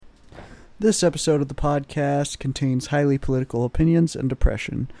This episode of the podcast contains highly political opinions and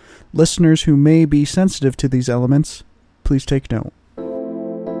depression. Listeners who may be sensitive to these elements, please take note.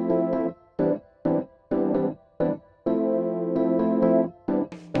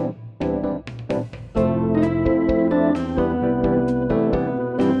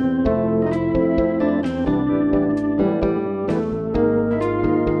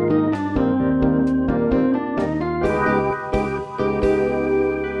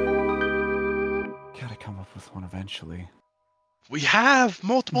 Gotta come up with one eventually. We have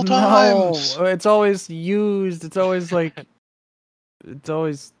multiple times. No, it's always used. It's always like, it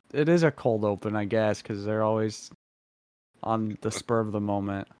is a cold open, I guess, because they're always on the spur of the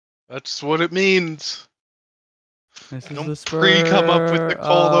moment. That's what it means. This is Don't the spur pre-come up with the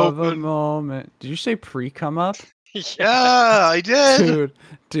cold of a open. moment. Did you say pre-come up? Yeah, I did.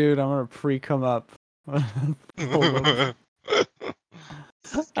 Dude, I'm gonna pre-come up. Cold open.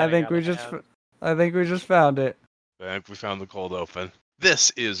 I think we just found it. I think we found the cold open.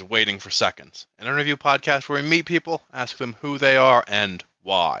 This is Waiting for Seconds, an interview podcast where we meet people, ask them who they are and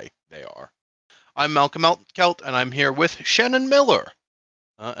why they are. I'm Malcolm Kelt, and I'm here with Shannon Miller.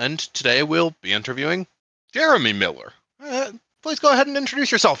 And today we'll be interviewing Jeremy Miller. Please go ahead and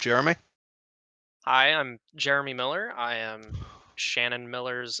introduce yourself, Jeremy. Hi, I'm Jeremy Miller. I am Shannon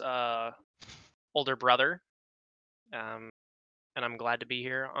Miller's older brother. And I'm glad to be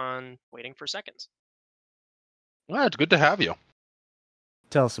here on Waiting for Seconds. Well, it's good to have you.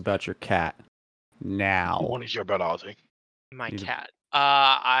 Tell us about your cat. Now. I want to hear about Ozzy. My You- cat.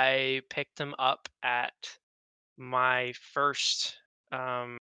 I picked him up at my first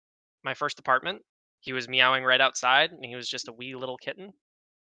apartment. He was meowing right outside, and he was just a wee little kitten.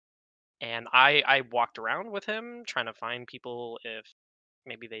 And I walked around with him, trying to find people if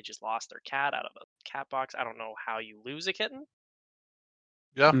maybe they just lost their cat out of a cat box. I don't know how you lose a kitten.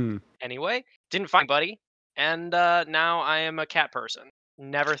 Yeah. Anyway, didn't find anybody, and now I am a cat person.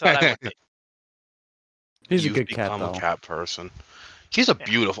 Never thought I would be. He's You've a good cat, become though. a cat person. He's a Yeah.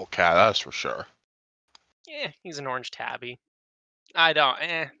 beautiful cat, that's for sure. Yeah, he's an orange tabby. I don't.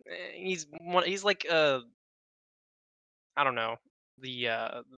 He's like I don't know,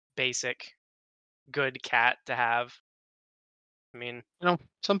 the basic good cat to have. I mean,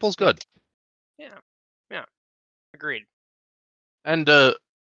 Simple's good. yeah, agreed. And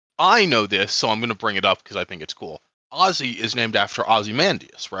I know this, so I'm going to bring it up because I think it's cool. Ozzy is named after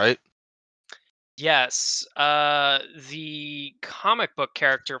Ozymandias, right? Yes, the comic book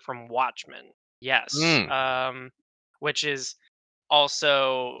character from Watchmen. Yes, which is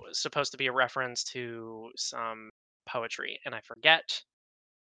also supposed to be a reference to some poetry, and I forget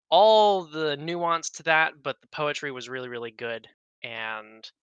all the nuance to that, but the poetry was really, really good, and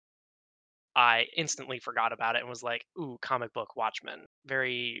I instantly forgot about it and was like, "Ooh, comic book Watchmen."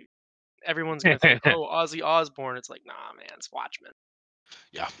 Everyone's gonna think, "Oh, Ozzy Osbourne." It's like, nah, man, it's Watchmen.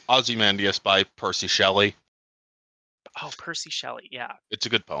 Yeah, Ozymandias by Percy Shelley. Oh, Percy Shelley. Yeah, It's a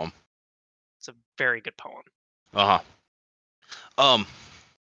good poem. it's a very good poem.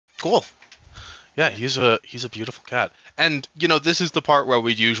 Cool. Yeah, he's a beautiful cat. And this is the part where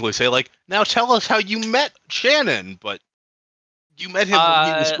we'd usually say, like, now tell us how you met Shannon, but you met him when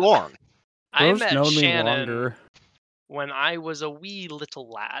he was born. I Bro's met known me Shannon longer. when I was a wee little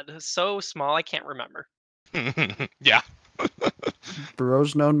lad, so small I can't remember. Yeah,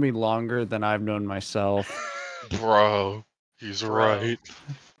 Bro's known me longer than I've known myself. bro, he's Bro. right,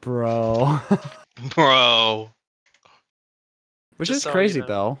 Bro. bro. Which Just is so you crazy, know.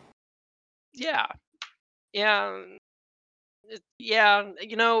 though. Yeah.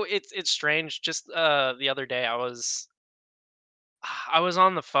 It's strange. Just the other day, I was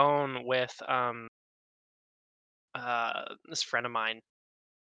on the phone with this friend of mine,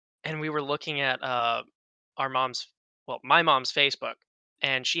 and we were looking at my mom's Facebook,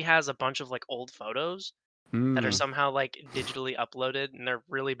 and she has a bunch of like old photos that are Mm. somehow like digitally uploaded, and they're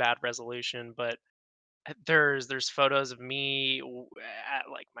really bad resolution, but there's photos of me at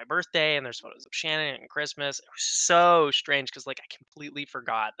like my birthday, and there's photos of Shannon and Christmas. It was so strange because like I completely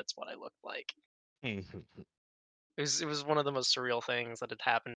forgot that's what I looked like. It was one of the most surreal things that had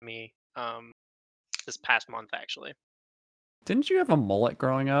happened to me this past month, actually. Didn't you have a mullet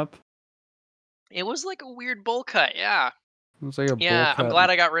growing up? It was like a weird bowl cut. Yeah, It was like a bowl I'm cut glad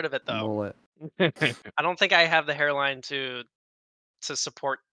I got rid of it though. mullet. I don't think I have the hairline to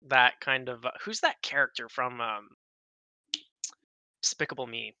support that kind of who's that character from Despicable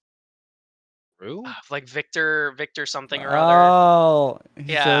Me? True. Like Victor something or other. Oh,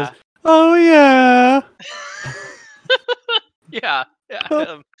 he Yeah. says, "Oh yeah." Yeah.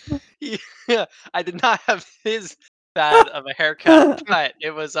 Yeah. I did not have his bad of a haircut, but it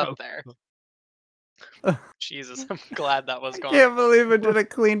was up there. Jesus, I'm glad that was I gone. can't believe I did a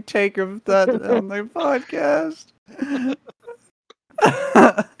clean take of that on the podcast.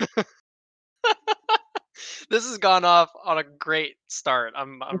 This has gone off on a great start.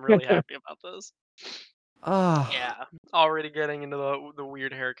 I'm really happy about this. Ah, Yeah, already getting into the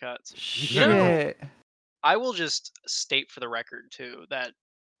weird haircuts. shit. You know, I will just state for the record too that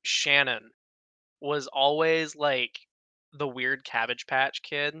Shannon was always like the weird Cabbage Patch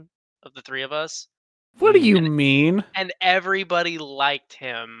Kid of the three of us, What do you mean? and everybody liked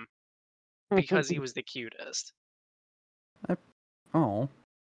him because he was the cutest. Oh,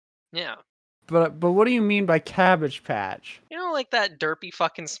 Yeah. but what do you mean by Cabbage Patch? You know, like that derpy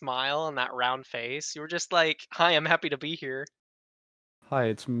fucking smile and that round face. You were just like, "Hi, I'm happy to be here." Hi,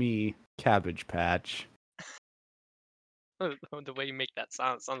 it's me, Cabbage Patch. The way you make that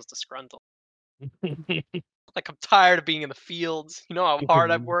sound, it sounds disgruntled. Like I'm tired of being in the fields. You know how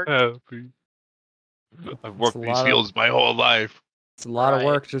hard I've worked. I've worked a these lot of- fields my whole life. It's a lot of Right.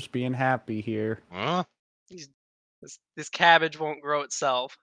 work just being happy here. Huh? This cabbage won't grow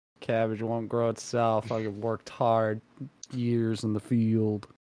itself. Cabbage won't grow itself. I worked hard years in the field.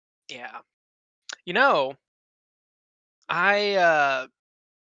 Yeah. You know, I'm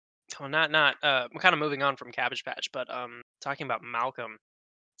kind of moving on from Cabbage Patch, but talking about Malcolm,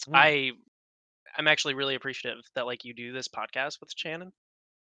 I'm actually really appreciative that like you do this podcast with Shannon.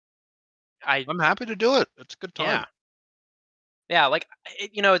 I'm happy to do it. It's a good time. Yeah, like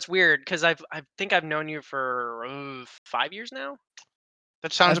it's weird because I think I've known you for 5 years now.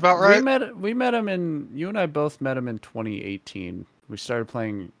 That sounds about right. We met him you and I both met him in 2018. We started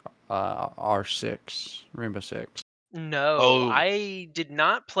playing R6, Rainbow Six. No, Oh. I did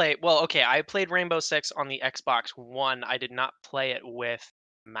not play. Well, okay, I played Rainbow Six on the Xbox One. I did not play it with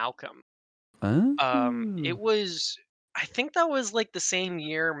Malcolm. It was. I think that was like the same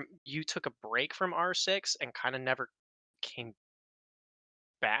year you took a break from R6 and kind of never came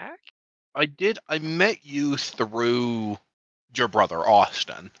back. I did. I met you through your brother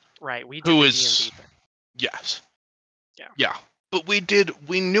Austin. Right, we did Who the is- D&D thing. Yes. Yeah. Yeah. But we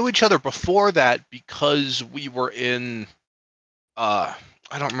knew each other before that because we were in I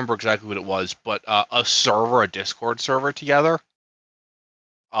don't remember exactly what it was, but a Discord server together.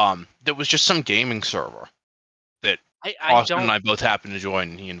 There was just some gaming server that I Austin don't. and I both happened to join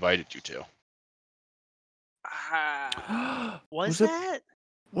and he invited you to. Was it that?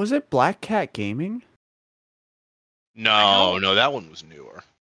 Was it Black Cat Gaming? No, that one was newer.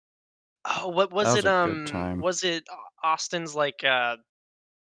 Oh, what was That it? was a good time. Was it Austin's like? Oh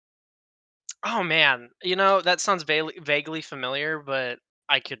man, that sounds vaguely familiar, but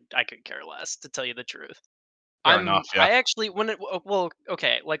I could care less to tell you the truth. Fair enough, yeah. I actually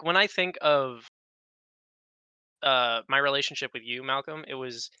okay, like when I think of my relationship with you, Malcolm,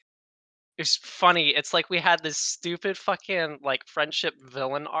 it's funny. It's like we had this stupid fucking like friendship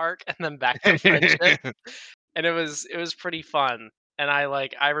villain arc and then back to friendship. And it was pretty fun. And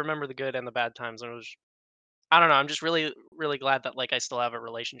I remember the good and the bad times, and it was, I don't know, I'm just really really glad that like I still have a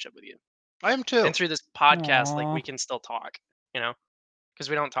relationship with you. I am too. And through this podcast, like Aw. we can still talk, because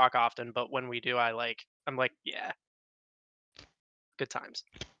we don't talk often, but when we do, I'm like, yeah, good times.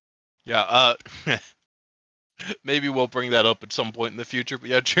 Yeah, maybe we'll bring that up at some point in the future. But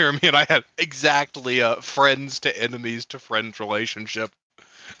yeah, Jeremy and I had exactly a friends to enemies to friends relationship,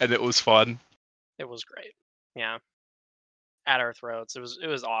 and it was fun. It was great. Yeah. At our throats. It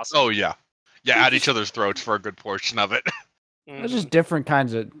was awesome. Oh yeah, at each other's throats for a good portion of it. It was just different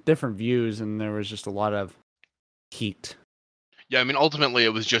kinds of different views, and there was just a lot of heat. Yeah, I mean, ultimately,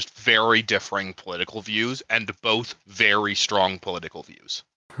 it was just very differing political views, and both very strong political views.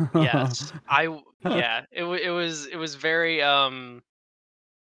 Yes. It was very at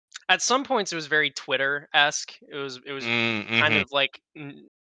some points it was very Twitter-esque. It was kind of like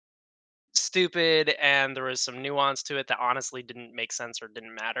stupid, and there was some nuance to it that honestly didn't make sense or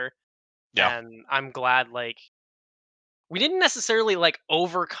didn't matter. Yeah. And I'm glad like we didn't necessarily like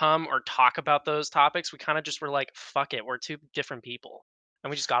overcome or talk about those topics. We kind of just were like, fuck it, we're two different people. And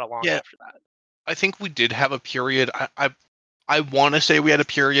we just got along after that. I think we did have a period. I want to say we had a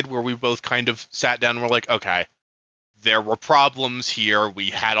period where we both kind of sat down and were like, okay, there were problems here. We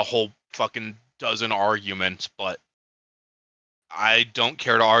had a whole fucking dozen arguments, but I don't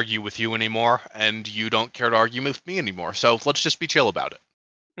care to argue with you anymore, and you don't care to argue with me anymore. So let's just be chill about it.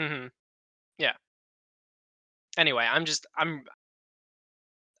 Mm-hmm. Yeah. Anyway,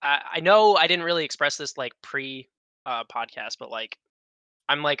 I know I didn't really express this like pre podcast, but like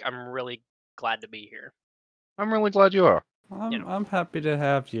I'm really glad to be here. I'm really glad you are. I'm happy to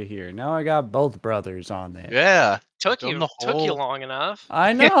have you here. Now I got both brothers on there. Yeah. Took Done you the took you whole- long enough.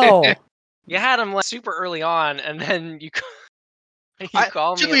 I know. You had him like super early on, and then you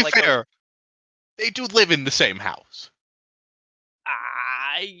call To me be at like fair, they do live in the same house.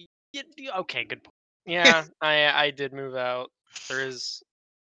 okay, good point. Yeah, I did move out. There's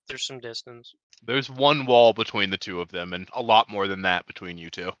some distance. There's one wall between the two of them, and a lot more than that between you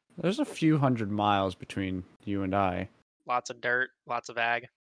two. There's a few hundred miles between you and I. Lots of dirt, lots of ag.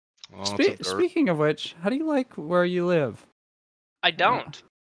 Lots of dirt. Speaking of which, how do you like where you live? I don't.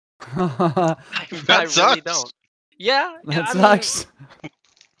 That I That really sucks. don't. Yeah, I mean, sucks.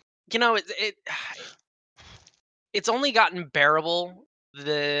 you know, it's only gotten bearable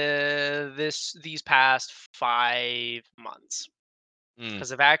these past 5 months Mm.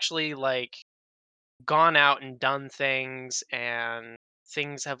 because I've actually like gone out and done things, and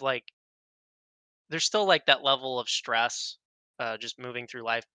things have like there's still like that level of stress just moving through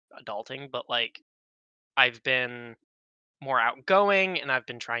life adulting, but like I've been more outgoing, and I've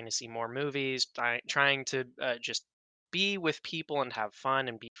been trying to see more movies, trying to just be with people and have fun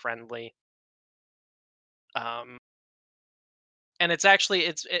and be friendly. Um, and it's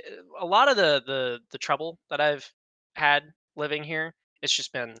actually a lot of the trouble that I've had living here. It's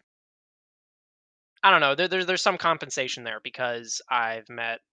just been, I don't know. There's some compensation there because I've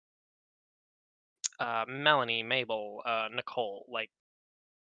met Melanie, Mabel, Nicole, like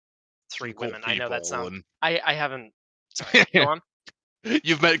Some 3 cool women. I know that people, sounds. and I haven't. Sorry, go on.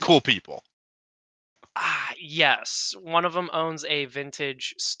 you've met cool people. Yes. One of them owns a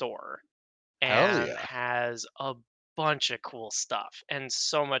vintage store Hell and yeah. has a bunch of cool stuff and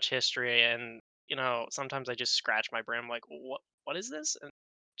so much history. And sometimes I just scratch my brain. I'm like, what is this? And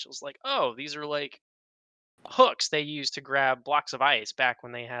she was like, oh, these are like hooks they used to grab blocks of ice back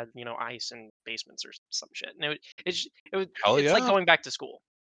when they had ice in basements or some shit. And Hell it's like yeah. going back to school.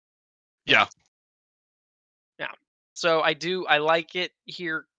 Yeah. Yeah. So I like it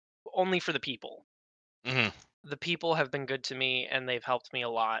here only for the people. Hmm. The people have been good to me, and they've helped me a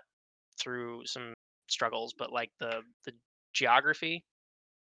lot through some struggles, but like the geography,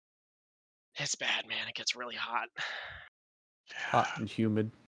 it's bad, man. It gets really hot. Hot and humid.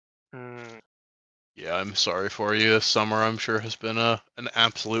 Mm. Yeah, I'm sorry for you. This summer, I'm sure, has been an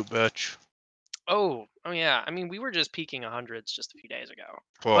absolute bitch. Oh yeah. I mean, we were just peaking hundreds just a few days ago.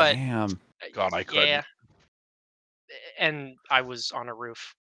 Oh, But Damn. God, I yeah, couldn't. and I was on a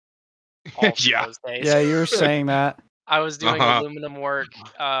roof all Yeah. those days. Yeah, you were saying that. I was doing Uh-huh. aluminum work,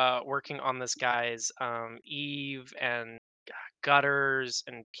 working on this guy's eave and gutters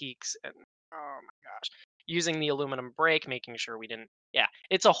and peaks, and oh my gosh, using the aluminum brake, making sure we didn't. Yeah,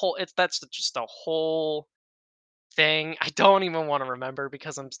 that's just a whole thing. I don't even want to remember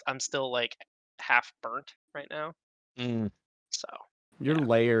because I'm still like half burnt right now. Mm. So You're yeah,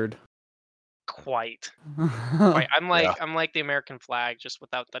 layered. quite. Yeah, I'm Yeah. like the American flag, just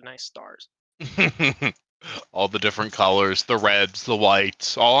without the nice stars. All the different colors, the reds, the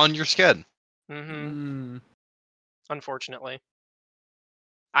whites, all on your skin. Mm-hmm. Unfortunately,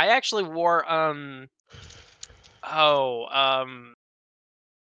 I actually wore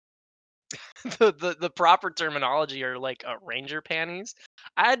the proper terminology are like ranger panties.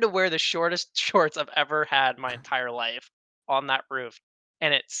 I had to wear the shortest shorts I've ever had my entire life on that roof,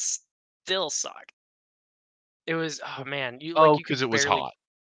 and it still sucked. It was, oh man, Oh, you could because it was barely. hot.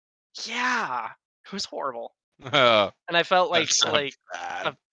 Yeah, it was horrible, That and I felt like sounds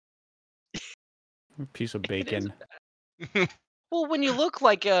bad. piece of it is. bacon. Well, when you look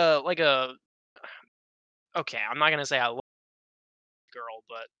like a okay, I'm not gonna say I look like a girl,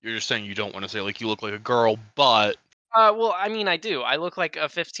 but You're just saying you don't want to say like you look like a girl, but well, I mean, I do. I look like a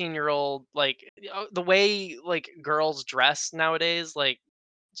 15-year-old, like the way like girls dress nowadays, like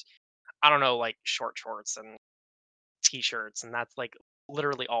I don't know, like short shorts and t-shirts, and that's like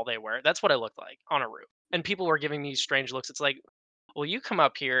literally all they wear. That's what I look like on a roof. And people were giving me strange looks. It's like, well, you come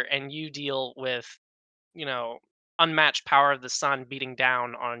up here and you deal with, you know, unmatched power of the sun beating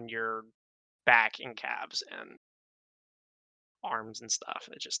down on your back in calves and arms and stuff.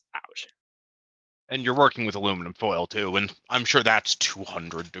 It just ouch. and you're working with aluminum foil too, and I'm sure that's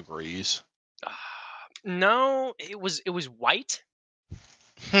 200 degrees. No, it was white.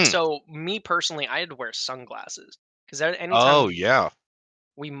 Hmm. So me personally, I had to wear sunglasses because Oh yeah.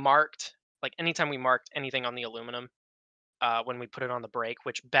 anytime we marked anything on the aluminum, when we put it on the brake,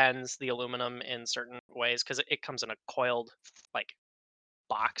 which bends the aluminum in certain ways because it comes in a coiled like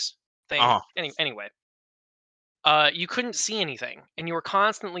box thing. Uh-huh. Anyway, you couldn't see anything, and you were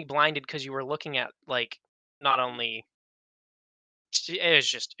constantly blinded because you were looking at like not only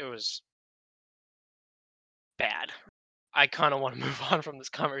it was bad. I kind of want to move on from this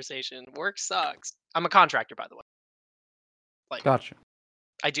conversation. Work sucks. I'm a contractor, by the way. Like Gotcha.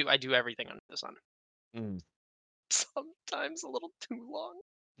 I do everything under the sun. Mm. Sometimes a little too long.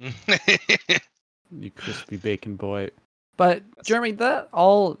 You crispy bacon boy. But That's- Jeremy, that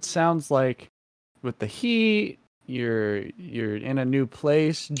all sounds like with the heat, you're in a new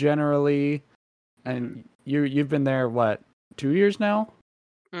place generally, and you've been there what, 2 years now?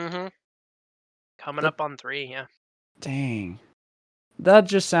 Mm-hmm. Coming That- up on 3, yeah. Dang, that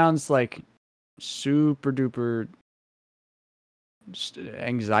just sounds like super duper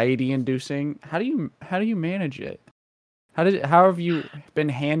anxiety inducing. How do you manage it? How have you been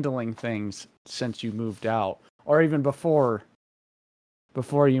handling things since you moved out, or even before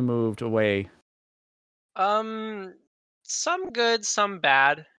you moved away? Some good, some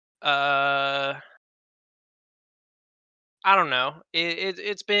bad. I don't know.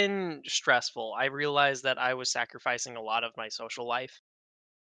 It's been stressful. I realized that I was sacrificing a lot of my social life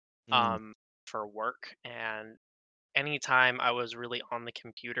Mm. for work, and anytime I was really on the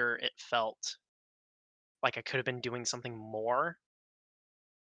computer, it felt like I could have been doing something more.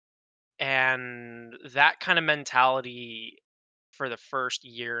 And that kind of mentality for the first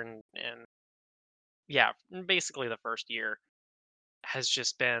year and yeah, basically the first year has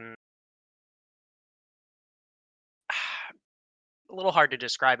just been a little hard to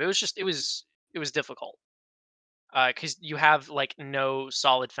describe. It was difficult because you have like no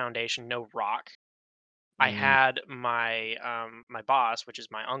solid foundation, no rock. I Mm. had my boss, which is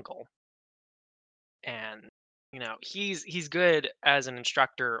my uncle, and he's good as an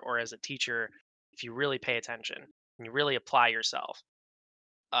instructor or as a teacher if you really pay attention and you really apply yourself.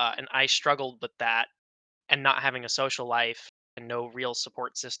 And I struggled with that and not having a social life and no real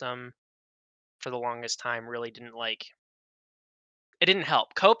support system for the longest time really didn't like it didn't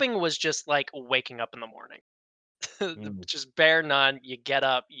help. Coping was just like waking up in the morning. Mm. Just bare none. You get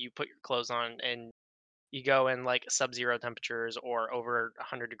up, you put your clothes on, and you go in like sub-zero temperatures or over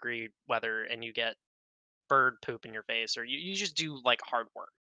 100-degree weather, and you get bird poop in your face, or you just do like hard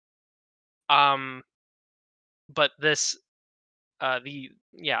work. Um, but this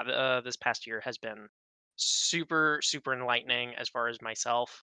past year has been super super enlightening as far as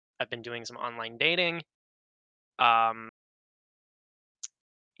myself. I've been doing some online dating. Um,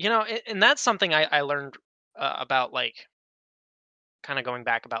 and that's something I learned about, like, kind of going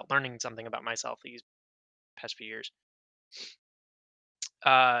back about learning something about myself these past few years.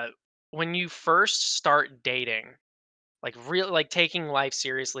 Uh, when you first start dating, like real, like taking life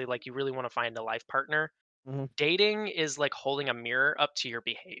seriously, like you really want to find a life partner, Mhm. dating is like holding a mirror up to your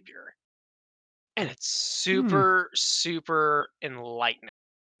behavior. And it's Hmm. super, super enlightening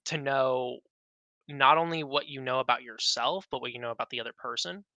to know not only what you know about yourself, but what you know about the other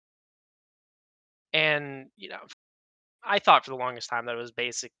person. And, I thought for the longest time that it was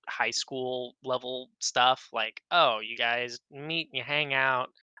basic high school level stuff. Like, oh, you guys meet, you hang out,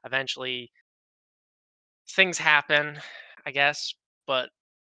 eventually things happen, I guess. But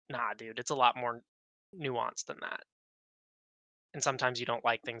nah, dude, it's a lot more nuanced than that. And sometimes you don't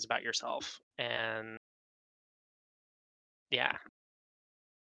like things about yourself. And yeah.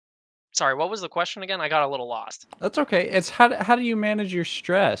 Sorry, what was the question again? I got a little lost. That's okay. It's how do you manage your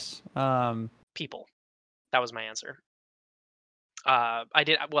stress? People. That was my answer.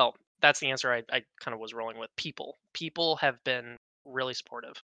 Well, that's the answer I kind of was rolling with. People have been really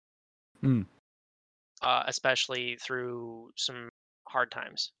supportive, Hmm. especially through some hard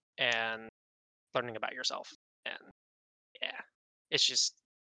times and learning about yourself. And yeah, it's just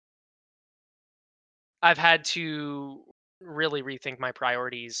I've had to really rethink my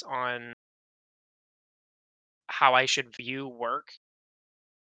priorities on how I should view work.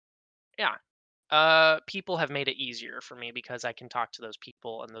 Yeah. People have made it easier for me because I can talk to those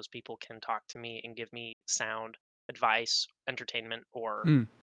people and those people can talk to me and give me sound advice, entertainment, or Hmm.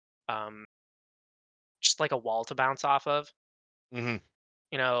 um, just like a wall to bounce off of. Mhm.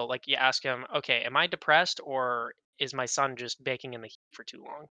 Like you ask him, okay, am I depressed or is my sun just baking in the heat for too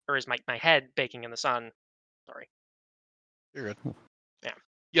long? Or is my head baking in the sun? Sorry. You're good. Yeah.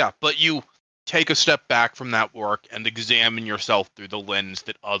 Yeah, but you take a step back from that work and examine yourself through the lens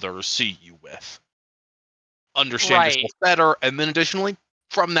that others see you with. Understand yourself Right. better, and then additionally,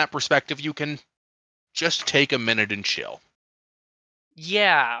 from that perspective, you can just take a minute and chill.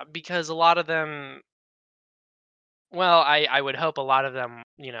 Yeah, because a lot of them, well, I would hope a lot of them,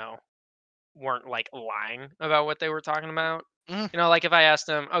 weren't like lying about what they were talking about. Mhm. Like if I asked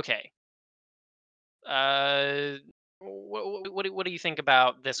them, okay, uh, what do you think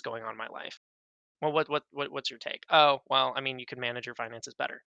about this going on in my life? Well, what's your take? Oh, well, I mean, you could manage your finances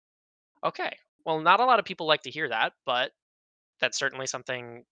better. Okay. Well, not a lot of people like to hear that, but that's certainly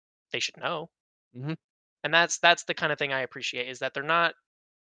something they should know. Mhm. And that's the kind of thing I appreciate is that they're not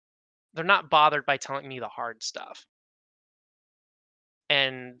they're not bothered by telling me the hard stuff.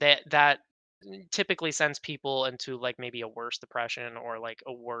 And that typically sends people into like maybe a worse depression or like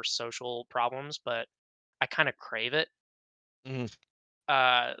a worse social problems, but I kind of crave it. Mhm.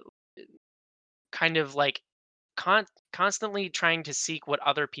 Uh kind of like constantly trying to seek what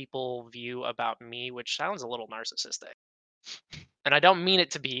other people view about me, which sounds a little narcissistic. And I don't mean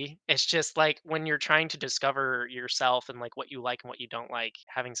it to be. It's just like when you're trying to discover yourself and like what you like and what you don't like,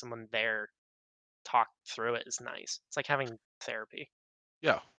 having someone there talk through it is nice. It's like having therapy.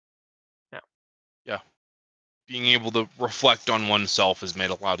 Yeah. Yeah. Yeah. Being able to reflect on oneself is made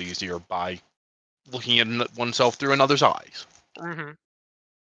a lot easier by looking at oneself through another's eyes. Mhm.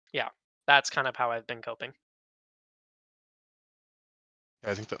 Yeah. That's kind of how I've been coping.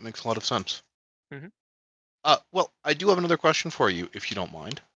 I think that makes a lot of sense. Mhm. Well, I do have another question for you, if you don't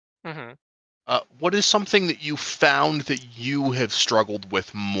mind. Mhm. What is something that you found that you have struggled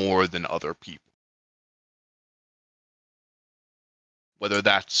with more than other people? Whether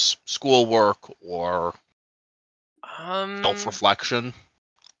that's schoolwork or Um self-reflection.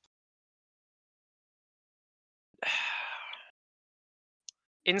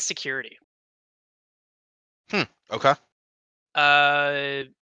 insecurity. Okay. Uh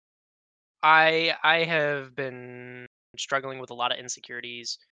I have been struggling with a lot of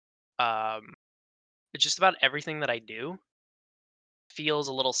insecurities. Um just about everything that I do feels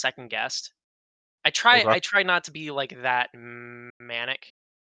a little second guessed. Okay. I try not to be like that manic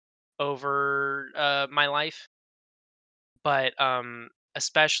over my life, but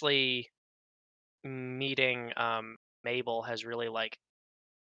especially meeting Mabel has really like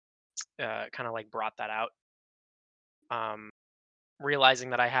kind of like brought that out. Um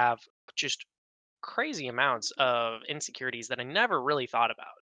realizing that I have just crazy amounts of insecurities that I never really thought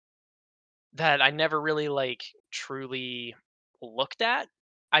about. That I never really like truly looked at.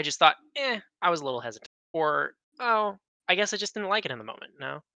 I just thought, I was a little hesitant. Or, oh, I guess I just didn't like it in the moment.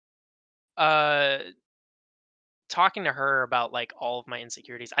 No. Uh talking to her about like all of my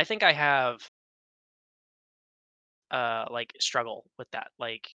insecurities, I think I have like struggle with that.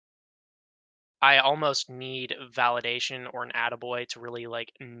 Like I almost need validation or an attaboy to really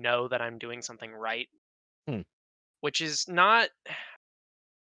like know that I'm doing something right, Hmm. which is not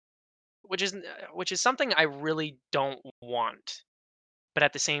which is something I really don't want. But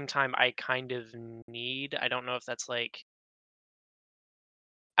at the same time I kind of need. I don't know if that's like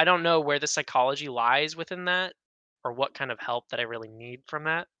I don't know where the psychology lies within that or what kind of help that I really need from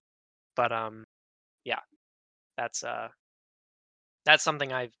that. But yeah, that's that's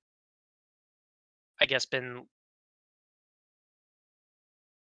something I've I guess been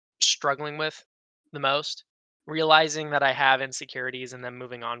struggling with the most, realizing that I have insecurities and then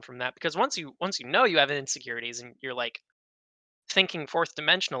moving on from that, because once you know you have insecurities and you're like thinking fourth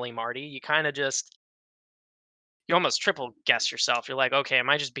dimensionally, Marty, you kind of just you almost triple guess yourself. You're like, okay, am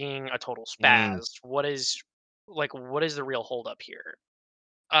I just being a total Mm. spaz? What is the real holdup here?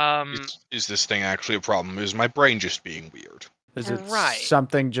 Is this thing actually a problem? Is my brain just being weird? Is it Right.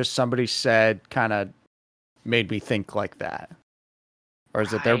 something just somebody said kind of made me think like that? Or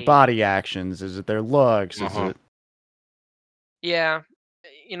is it their Right. body actions? Is it their looks? Is Uh-huh. it Yeah.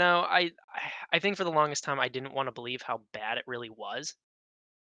 You know, I think for the longest time I didn't want to believe how bad it really was.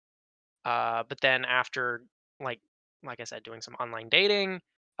 But then after like like I said, doing some online dating,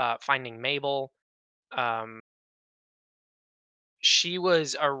 finding Mabel, um, she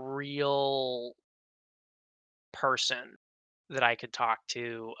was a real person that I could talk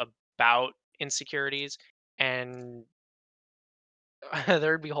to about insecurities, and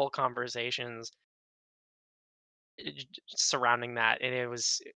there'd be whole conversations surrounding that, and it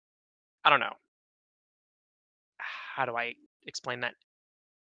was I don't know how do I explain that.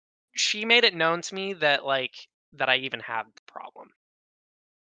 She made it known to me that like that I even have the problem.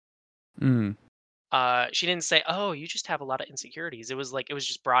 mm, She didn't say, "Oh, you just have a lot of insecurities." It was like it was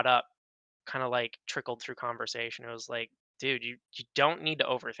just brought up, kind of like trickled through conversation. It was like, "Dude, you don't need to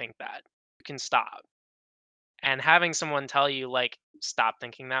overthink that. You can stop." And having someone tell you like, "Stop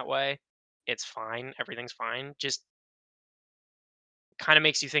thinking that way. It's fine. Everything's fine." Just kind of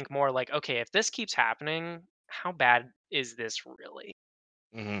makes you think more like, "Okay, if this keeps happening, how bad is this really?"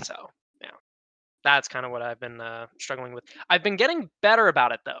 Hmm. So, yeah. That's kind of what I've been struggling with. I've been getting better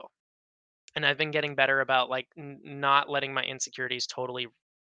about it though. And I've been getting better about like not letting my insecurities totally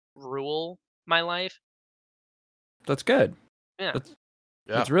rule my life. that's good. Yeah, That's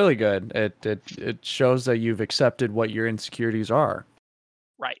Yeah. that's really good. It shows that you've accepted what your insecurities are.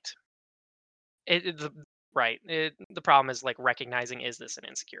 right. Right. The problem is like recognizing is this an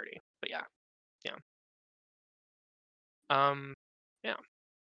insecurity? But yeah, yeah, um, yeah.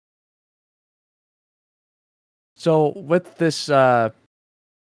 So with this,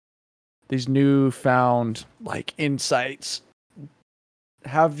 these newfound like insights,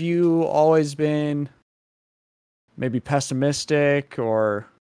 have you always been maybe pessimistic or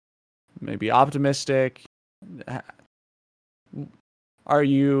maybe optimistic? Are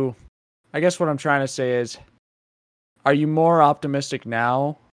you? I guess what I'm trying to say is, are you more optimistic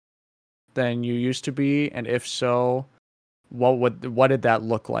now than you used to be? And if so, what did that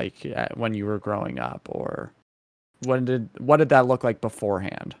look like when you were growing up, or what did that look like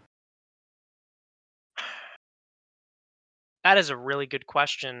beforehand? That is a really good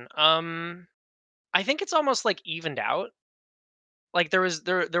question. I think it's almost like evened out. Like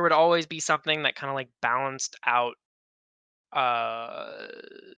there would always be something that kind of like balanced out uh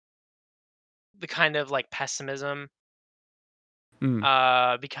the kind of like pessimism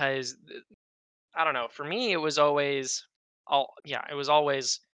Mm, because I don't know, for me it was always it was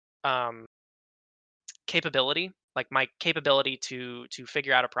always um capability, like my capability to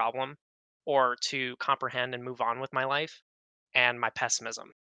figure out a problem or to comprehend and move on with my life, and my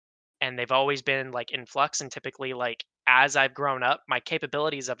pessimism. And they've always been like in flux, and typically like as I've grown up, my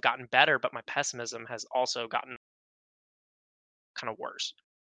capabilities have gotten better, but my pessimism has also gotten kind of worse.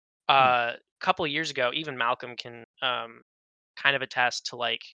 mm, A couple of years ago, even Malcolm can kind of attest to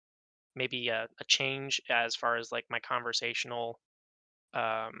like maybe a change as far as like my conversational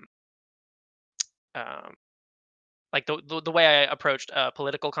um, um, like the way I approached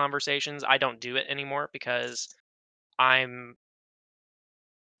political conversations. I don't do it anymore because I'm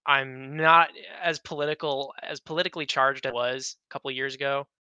I'm not as politically charged as I was a couple of years ago,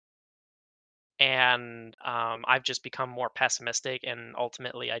 and I've just become more pessimistic, and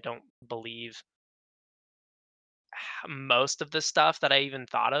ultimately I don't believe most of the stuff that I even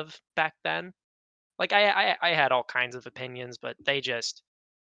thought of back then. Like I had all kinds of opinions, but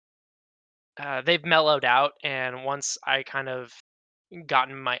they've mellowed out, and once I kind of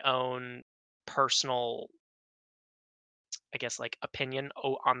gotten my own personal, I guess, like opinion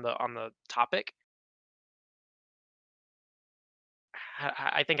on the topic.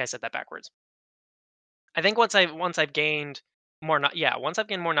 I think I said that backwards. I think once I've gained once I've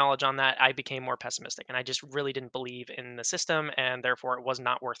gained more knowledge on that, I became more pessimistic, and I just really didn't believe in the system, and therefore it was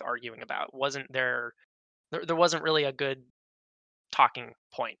not worth arguing about. Wasn't there wasn't really a good talking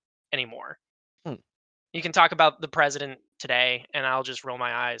point anymore. Hmm. You can talk about the president today, and I'll just roll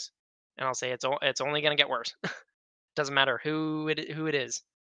my eyes, and I'll say it's only going to get worse. Doesn't matter who it is,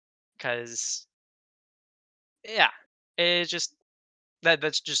 because yeah, it's just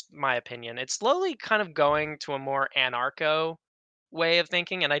that's just my opinion. It's slowly kind of going to a more anarcho way of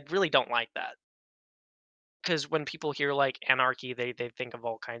thinking, and I really don't like that. Because when people hear like anarchy, they think of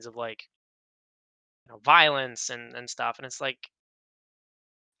all kinds of like violence and stuff, and it's like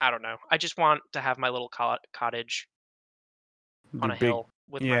I don't know. I just want to have my little cottage the on a big, hill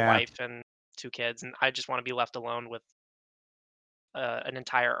with my yeah. wife and 2 kids, and I just want to be left alone with an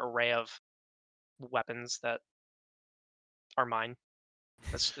entire array of weapons that are mine.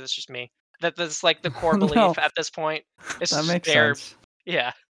 That's just me. That's like the core No, belief at this point. It's that just makes there. sense.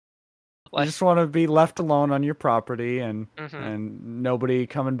 Yeah. You Like. just want to be left alone on your property Hmm. and nobody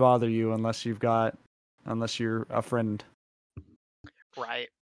come and bother you unless you're a friend. Right.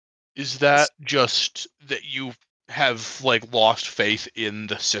 Is that just that you have like lost faith in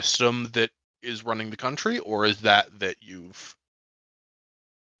the system that is running the country, or is that you've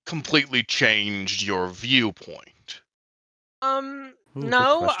completely changed your viewpoint? Ooh, good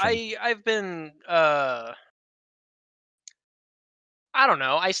No, question. I've been I don't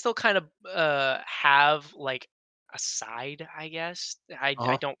know. I still kind of have like a side, I guess. I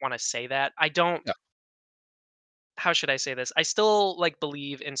Uh-huh. don't want to say that. I don't Yeah. How should I say this? I still like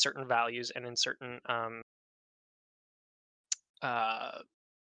believe in certain values and in certain uh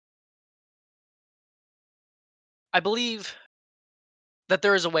I believe that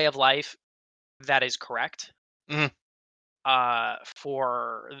there is a way of life that is correct Mhm.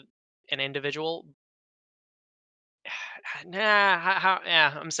 for an individual. Nah,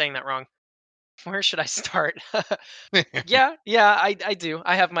 yeah, I'm saying that wrong. Where should I start? Yeah, I do.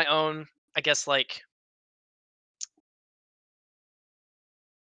 I have my own, I guess, like,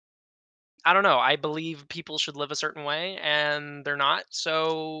 I don't know. I believe people should live a certain way and they're not.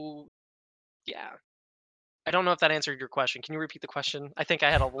 So, yeah. I don't know if that answered your question. Can you repeat the question? I think I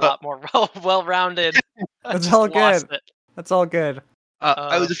had a uh, lot more well-rounded. I That's just all lost good. it. That's all good. I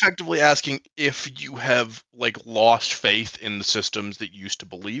Uh, was effectively asking if you have like lost faith in the systems that you used to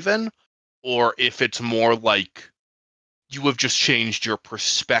believe in, or if it's more like you have just changed your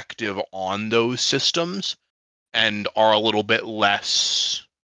perspective on those systems and are a little bit less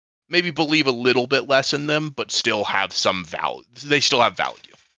maybe believe a little bit less in them, but still have some value. They still have value.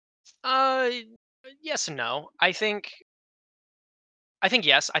 Yes and no. I think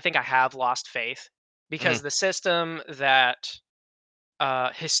yes. I think I have lost faith because the system that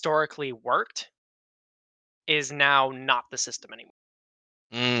historically worked is now not the system anymore.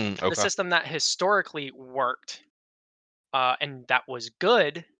 The Okay. system that historically worked and that was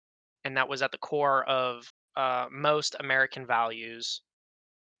good and that was at the core of most American values,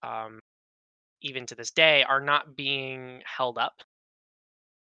 um, even to this day, are not being held up.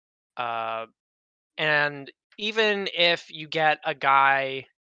 And even if you get a guy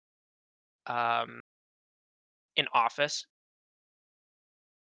um, in office,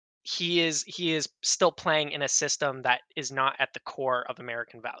 he is still playing in a system that is not at the core of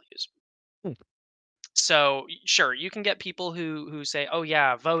American values. Hmm. So sure, you can get people who say, "Oh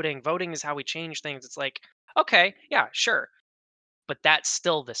yeah, voting is how we change things." It's like, okay, yeah, sure, but that's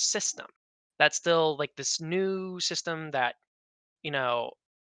still the system. That's still like this new system that you know.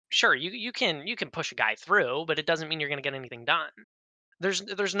 Sure, you can push a guy through, but it doesn't mean you're going to get anything done.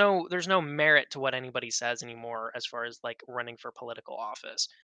 There's no merit to what anybody says anymore as far as like running for political office,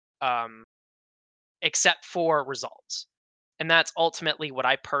 um, except for results. And that's ultimately what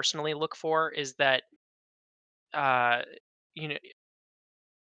I personally look for is that uh, you know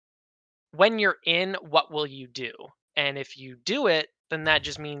when you're in, what will you do? And if you do it, then that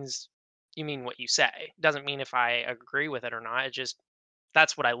just means you mean what you say. Doesn't mean if I agree with it or not. It just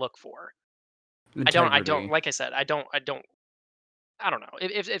that's what I look for. I don't Integrity. like I said, I don't know.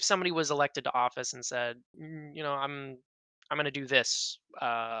 If somebody was elected to office and said, I'm going to do this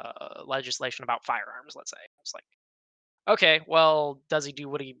legislation about firearms, let's say. It's like, okay, well, does he do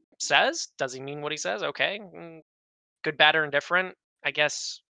what he says? Does he mean what he says? Okay. Good, bad, or indifferent. I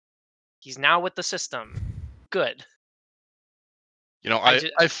guess he's now with the system. Good. You know, I I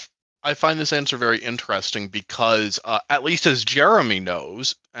just I, f- I find this answer very interesting because, at least as Jeremy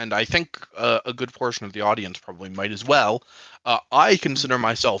knows, and I think a good portion of the audience probably might as well, I consider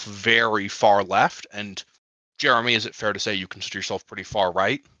myself very far left. And Jeremy, is it fair to say you consider yourself pretty far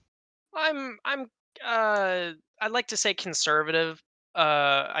right? I'm I'd like to say conservative.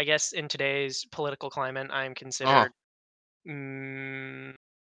 I guess in today's political climate, I'm Oh, considered mm,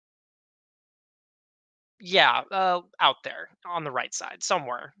 yeah, out there on the right side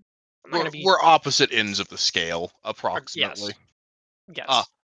somewhere. I'm not we're gonna be we're opposite ends of the scale, yes, approximately. Uh, yes.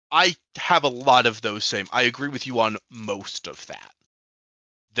 I have a lot of those same. I agree with you on most of that.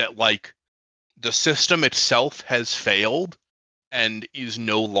 That like the system itself has failed and is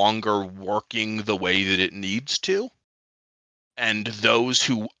no longer working the way that it needs to. And those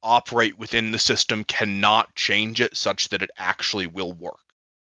who operate within the system cannot change it such that it actually will work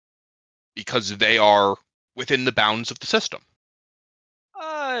because they are within the bounds of the system.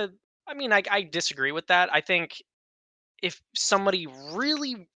 Uh, I mean, I disagree with that. I think if somebody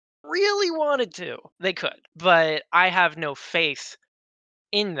really, really wanted to, they could, but I have no faith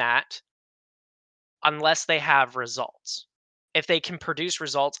in that unless they have results. If they can produce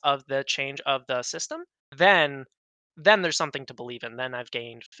results of the change of the system, then then there's something to believe in. Then I've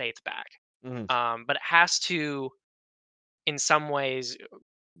gained faith back. Mhm. But it has to, in some ways,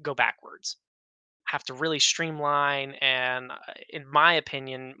 go backwards. Have to really streamline, and in my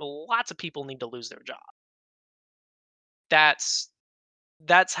opinion, lots of people need to lose their job. That's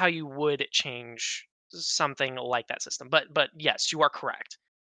that's how you would change something like that system. But yes, you are correct.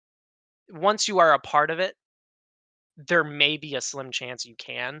 Once you are a part of it, there may be a slim chance you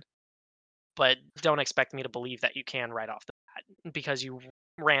can, but don't expect me to believe that you can right off the bat because you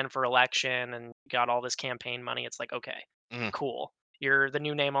ran for election and got all this campaign money. It's like, okay, Mhm. cool. You're the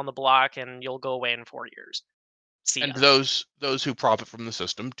new name on the block and you'll go away in 4 years. See And ya. those who profit from the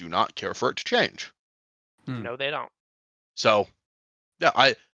system do not care for it to change. Hmm. No, they don't. So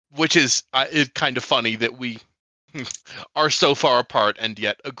yeah, which is it's kind of funny that we are so far apart and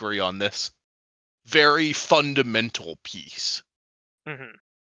yet agree on this very fundamental piece. Hmm.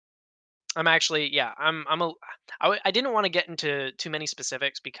 I'm actually, yeah, I didn't want to get into too many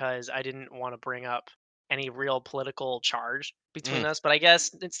specifics because I didn't want to bring up any real political charge between Mm. us. But I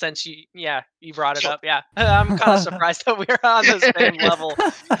guess since you brought it So up, yeah, I'm kind of surprised that we're on the same level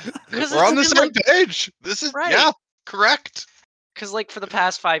because we're it's on the been same like page. This is right yeah, correct. because like for the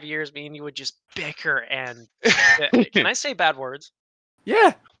past 5 years, me and you would just bicker and can I say bad words?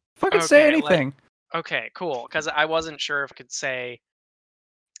 Yeah. Fucking say Okay, like anything. okay, cool. Because I wasn't sure if I could say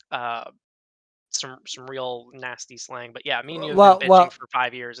uh some real nasty slang. But yeah, me and you have been bitching Well, for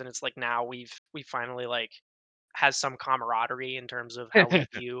 5 years, and it's like now we finally like has some camaraderie in terms of how we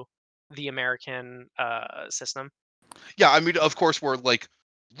view the American system. Yeah, I mean, of course, we're like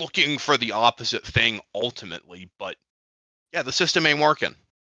looking for the opposite thing ultimately, but yeah, the system ain't working.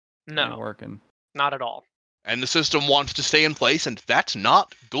 Ain't No, working. not at all. And the system wants to stay in place, and that's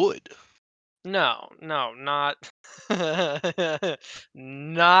not good. No, not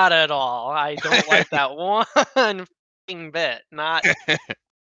not at all. I don't like that one fucking bit. Not,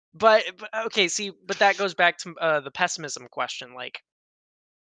 but okay. See, but that goes back to the pessimism question. Like,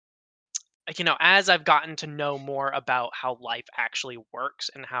 as I've gotten to know more about how life actually works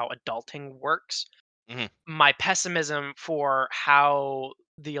and how adulting works, Mhm. my pessimism for how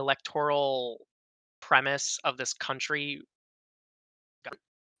the electoral premise of this country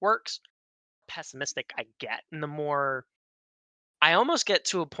works, pessimistic I get, and the more I almost get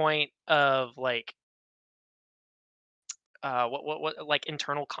to a point of like what like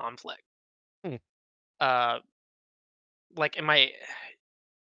internal conflict. Hmm. Uh like am I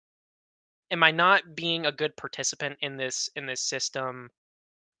not being a good participant in this system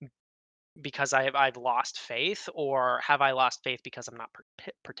because I've lost faith, or have I lost faith because I'm not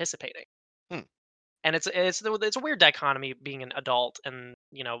participating? Hmm. And it's a weird dichotomy being an adult and,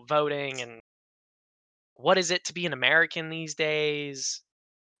 voting, and what is it to be an American these days?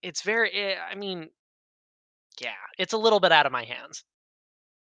 It's I mean, yeah, it's a little bit out of my hands.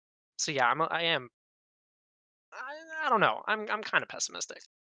 So yeah, I am I don't know. I'm kind of pessimistic.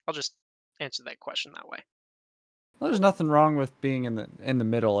 I'll just answer that question that way. Well, there's nothing wrong with being in the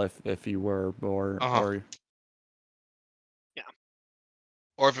middle if you were or Yeah.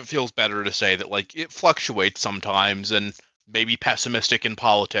 Or if it feels better to say that, like, it fluctuates sometimes, and maybe pessimistic in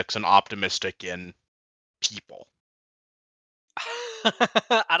politics and optimistic in people.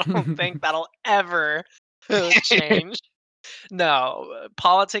 I don't think that'll ever change. No,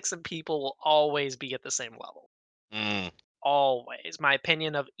 politics and people will always be at the same level. Mm. Always. My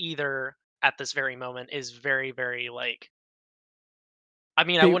opinion of either at this very moment is very, very like. I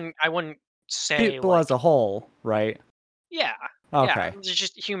mean, Pe- I wouldn't say people like. as a whole, right? Yeah, yeah. Okay. It's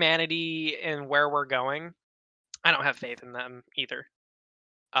just humanity and where we're going. I don't have faith in them either.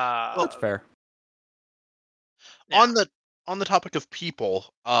 Well, That's fair. Yeah. on the topic of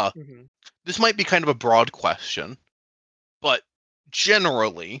people, Mhm. this might be kind of a broad question, but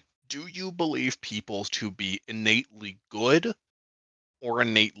generally, do you believe people to be innately good or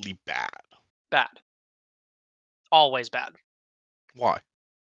innately bad? Bad. Always bad. Why?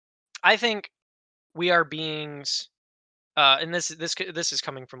 I think we are beings, and this is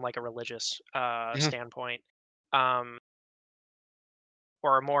coming from like a religious Mhm. standpoint, um,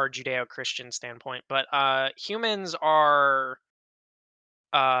 or a more Judeo-Christian standpoint. But humans are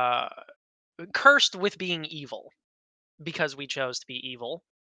uh, cursed with being evil because we chose to be evil.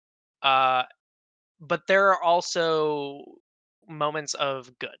 Uh, but there are also moments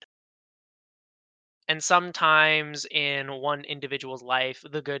of good. And sometimes in one individual's life,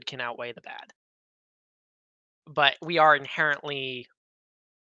 the good can outweigh the bad. But we are inherently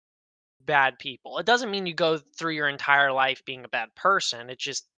bad people. It doesn't mean you go through your entire life being a bad person. It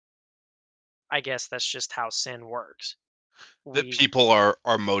just, I guess that's just how sin works. That We, people are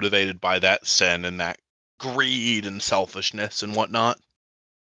motivated by that sin and that greed and selfishness and whatnot?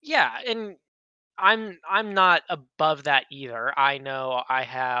 yeah, and I'm not above that either. I know I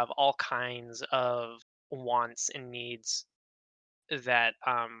have all kinds of wants and needs that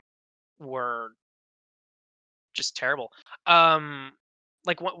were just terrible. Um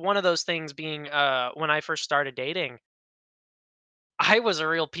like one of those things being when I first started dating, I was a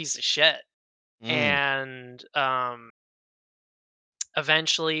real piece of shit. Mm. And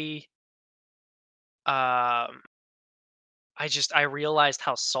eventually um I realized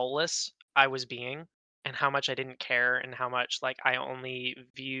how soulless I was being, and how much I didn't care, and how much like I only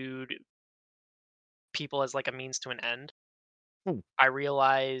viewed people as like a means to an end. Hmm. I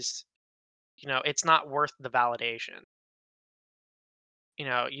realized, it's not worth the validation.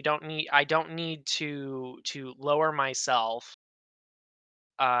 You don't need I don't need to lower myself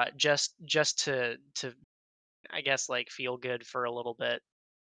just to I guess like feel good for a little bit.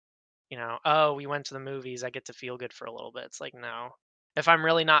 Oh, we went to the movies, I get to feel good for a little bit. It's like, no. If I'm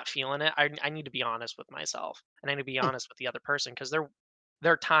really not feeling it, I need to be honest with myself, and I need to be Hmm. honest with the other person, because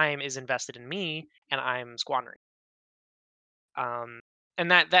their time is invested in me and I'm squandering. Um,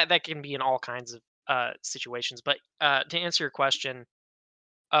 and that can be in all kinds of situations. But to answer your question,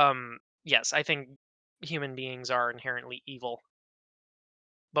 yes, I think human beings are inherently evil,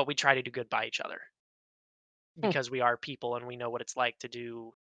 but we try to do good by each other Hmm. because we are people and we know what it's like to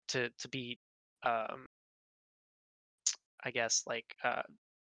do to be, um, I guess like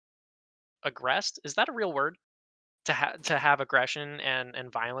aggressed. Is that a real word? To have aggression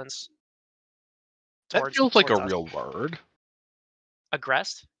and violence That towards feels like a towards us. real word.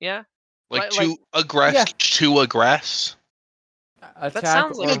 Aggressed? Yeah. Like Like to aggress, Yeah. to aggress. Attack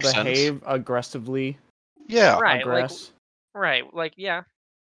sounds or like Makes sense. behave aggressively. Yeah. right. Aggress. Like yeah.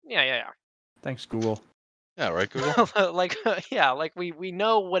 Yeah. Thanks, Google. Yeah. Right, Google. Like yeah, like we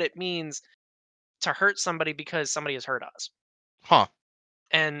know what it means to hurt somebody because somebody has hurt us. Huh.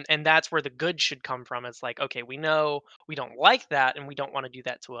 And that's where the good should come from. It's like, okay, we know we don't like that and we don't want to do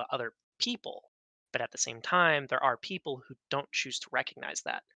that to other people. But at the same time, there are people who don't choose to recognize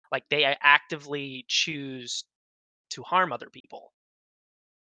that. Like they actively choose to harm other people.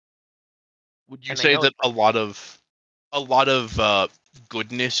 Would you And they say know that it's a lot of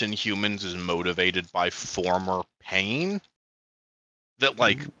goodness in humans is motivated by former pain? That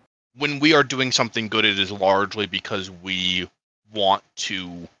like when we are doing something good, it is largely because we want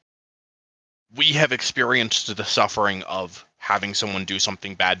to. We have experienced the suffering of having someone do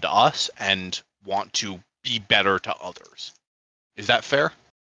something bad to us and want to be better to others. Is that fair?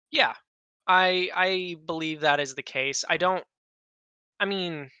 yeah. I believe that is the case. I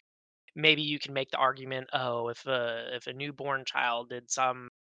mean, maybe you can make the argument, oh, if a newborn child did some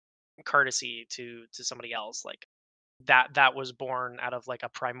courtesy to somebody else, like that was born out of like a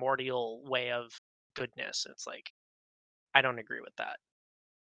primordial way of goodness. It's like I don't agree with that.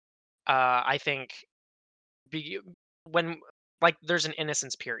 I think be, when like there's an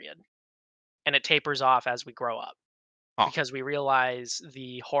innocence period and it tapers off as we grow up Huh. because we realize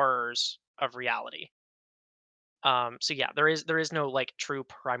the horrors of reality. So yeah, there is no like true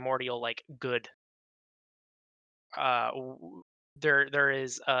primordial like good. There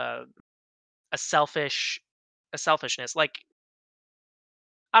is a selfishness. Like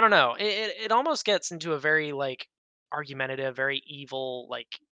I don't know. It almost gets into a very like argumentative, very evil, like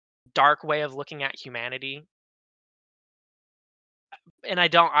dark way of looking at humanity. And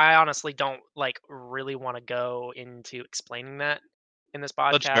I honestly don't like really want to go into explaining that in this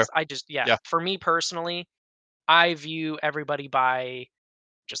That's fair. podcast. I just Yeah. for me personally, I view everybody by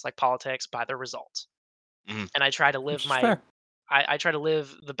just like politics by their results. Mhm. And I try to Which live is fair. I try to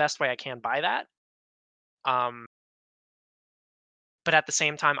live the best way I can by that. Um but at the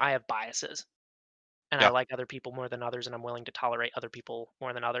same time I have biases and I Yeah. like other people more than others and I'm willing to tolerate other people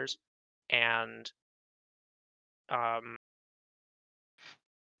more than others. And um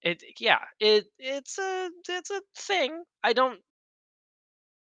it's a thing. I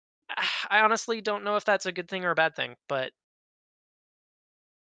honestly don't know if that's a good thing or a bad thing, but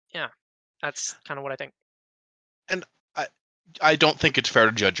yeah, that's kind of what I think. And I I don't think it's fair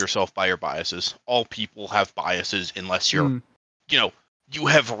to judge yourself by your biases. All people have biases unless you're, Mm. you know, you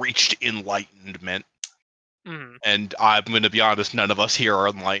have reached enlightenment. Mhm. And I'm going to be honest, none of us here are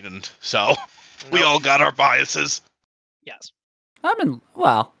enlightened. So we Nope. all got our biases. Yes. I'm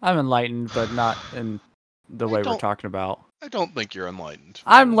enlightened, but not in the way we're talking about. I don't think you're enlightened.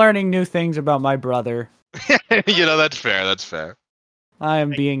 I'm learning new things about my brother. That's fair. That's fair. I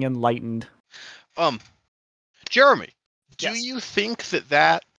am being enlightened. Jeremy, do Yes. you think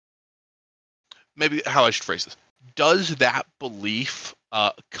that maybe how I should phrase this? Does that belief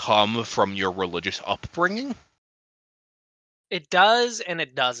come from your religious upbringing? It does and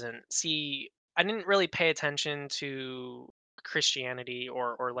it doesn't. See, I didn't really pay attention to Christianity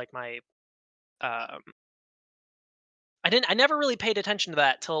or like my um I never really paid attention to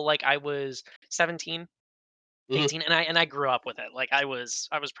that till like I was 17, Mhm. 18 and I grew up with it. Like I was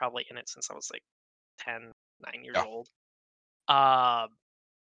probably in it since I was like 10, 9 years Yeah. old. Uh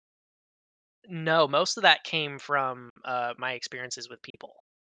no, most of that came from my experiences with people.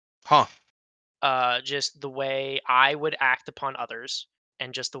 Huh. Just the way I would act upon others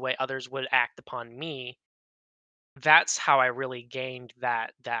and just the way others would act upon me. That's how I really gained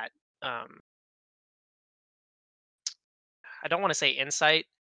that um I don't want to say insight.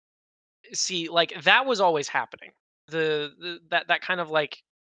 See, like that was always happening. That kind of like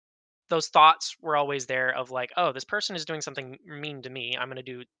those thoughts were always there of like, oh, this person is doing something mean to me. I'm going to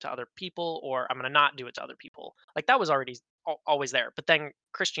do it to other people or I'm going to not do it to other people. Like that was already always there. But then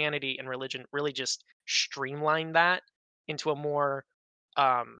Christianity and religion really just streamlined that into a more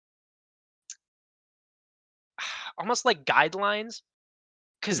um almost like guidelines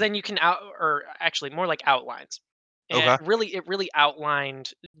because then you can out or actually more like outlines. And Okay. it really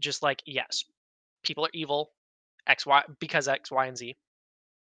outlined just like yes, people are evil, XY because X, Y, and Z.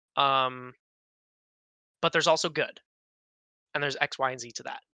 Um, but there's also good, and there's X, Y, and Z to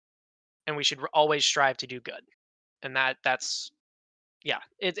that, and we should always strive to do good. And that's yeah.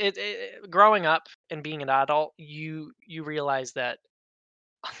 Growing up and being an adult, you realize that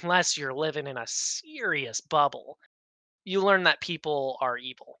unless you're living in a serious bubble, you learn that people are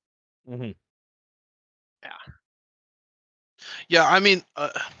evil. Mm-hmm. Yeah. Yeah, I mean,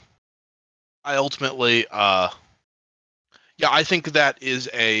 I ultimately, yeah, I think that is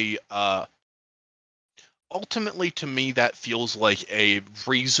ultimately to me that feels like a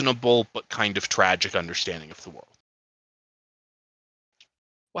reasonable but kind of tragic understanding of the world.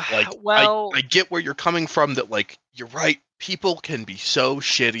 Like, Well, I get where you're coming from. That, like, you're right. People can be so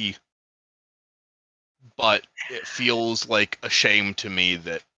shitty, but it feels like a shame to me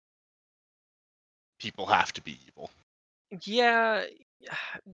that people have to be evil. yeah,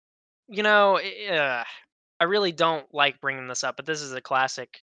 you know, I really don't like bringing this up, but this is a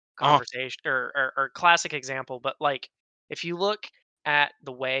classic Oh, conversation or classic example. But like, if you look at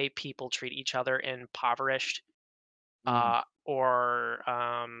the way people treat each other in impoverished, Mm. or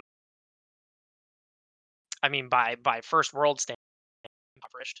I mean, by first world standards,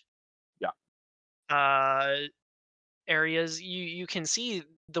 impoverished Yeah. uh, areas, you can see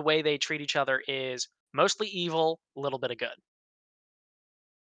the way they treat each other is mostly evil, a little bit of good.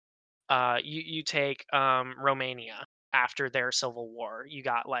 You take Romania after their civil war. You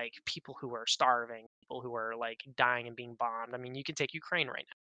got like people who are starving, people who are like dying and being bombed. I mean, you can take Ukraine right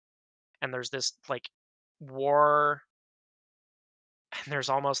now, and there's this like war, and there's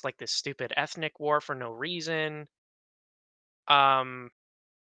almost like this stupid ethnic war for no reason. Um,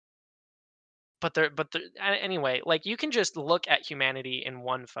 anyway, like you can just look at humanity in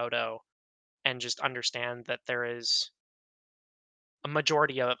one photo and just understand that there is a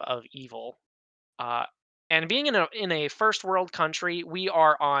majority of evil. Uh, and being in a first world country, we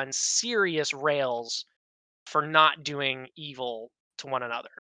are on serious rails for not doing evil to one another.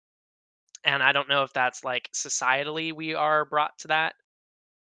 And I don't know if that's like societally we are brought to that.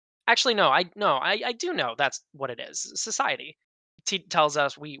 Actually, no, I do know that's what it is. Society tells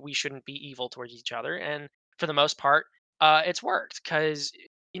us we shouldn't be evil towards each other, and for the most part, it's worked because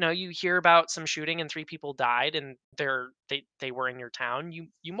you hear about some shooting and 3 people died, and they were in your town.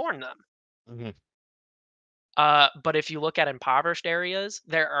 You mourn them. mhm. But if you look at impoverished areas,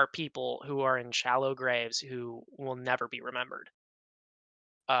 there are people who are in shallow graves who will never be remembered.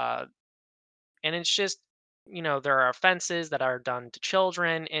 Uh, and it's just, there are offenses that are done to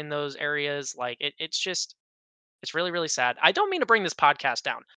children in those areas. Like it's really, really sad. I don't mean to bring this podcast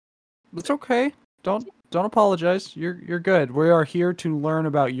down. It's okay. Don't apologize. You're good. We are here to learn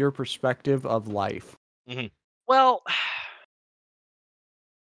about your perspective of life. Mhm. Well,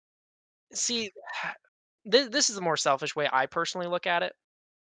 see, this is a more selfish way I personally look at it.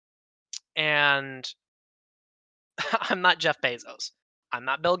 And I'm not Jeff Bezos. I'm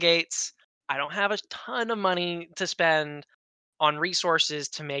not Bill Gates. I don't have a ton of money to spend on resources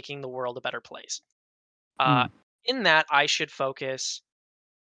to making the world a better place. Uh, Mm. in that, I should focus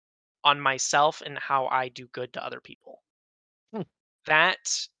on myself and how I do good to other people. Hmm.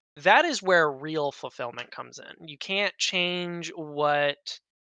 That that is where real fulfillment comes in. You can't change what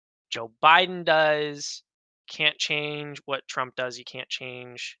Joe Biden does. Can't change what Trump does. You can't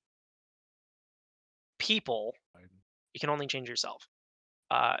change people. You can only change yourself.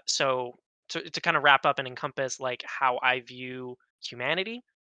 So to kind of wrap up and encompass like how I view humanity,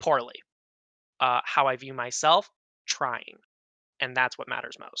 poorly. How I view myself, trying, and that's what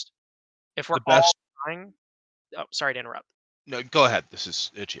matters most. If we're The all best. trying, oh, sorry to interrupt. No, go ahead. It's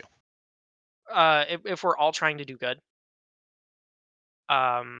you. If we're all trying to do good,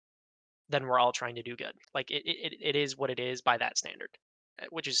 um, then we're all trying to do good. Like it is what it is by that standard,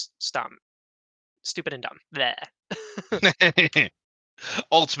 which is stupid and dumb. Bleh.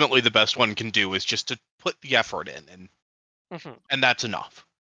 Ultimately, the best one can do is just to put the effort in, and Mhm. that's enough.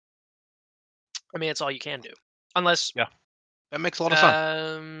 I mean, it's all you can do, unless Yeah, that makes a lot of sense.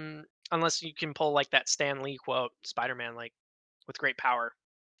 um, unless you can pull like that Stan Lee quote, Spider-Man, like with great power,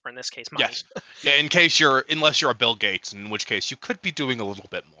 or in this case, money. Yes. Yeah. Unless you're a Bill Gates, in which case you could be doing a little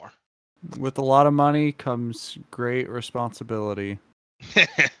bit more. With a lot of money comes great responsibility.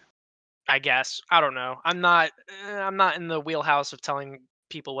 I guess. I don't know. I'm not in the wheelhouse of telling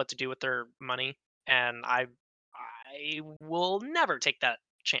people what to do with their money, and I will never take that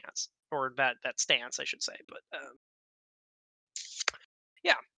chance or that stance, I should say. But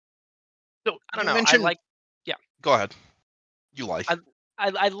yeah, So I don't you know. mentioned. Yeah, Go ahead. You like. I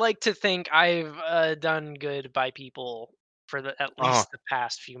I'd like to think I've done good by people for at Uh, least the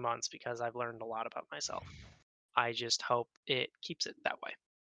past few months because I've learned a lot about myself. I just hope it keeps it that way.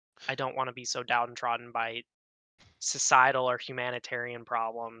 I don't want to be so downtrodden by societal or humanitarian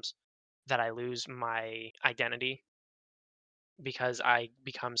problems that I lose my identity because I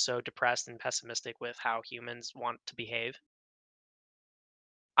become so depressed and pessimistic with how humans want to behave.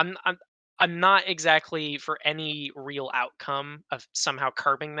 I'm I'm I'm not exactly for any real outcome of somehow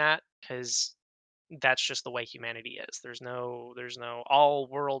curbing that because that's just the way humanity is. There's no all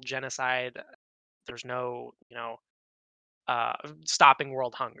world genocide. There's no stopping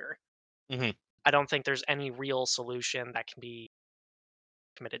world hunger. Mhm. I don't think there's any real solution that can be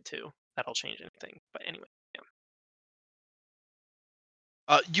committed to that'll change anything. But anyway,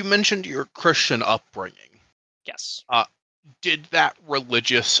 yeah. You mentioned your Christian upbringing. Yes. Did that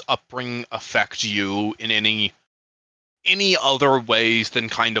religious upbringing affect you in any other ways than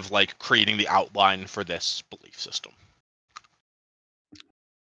kind of like creating the outline for this belief system?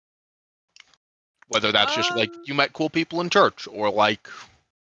 Whether that's just like Um. you met cool people in church, or like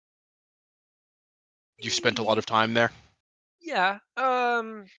you spent a lot of time there. Yeah.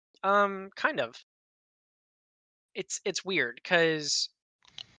 Kind of. It's weird because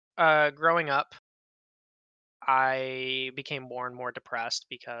growing up, I became more and more depressed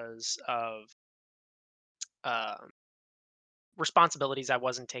because of um responsibilities I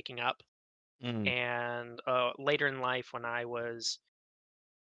wasn't taking up. Mm. And later in life, when I was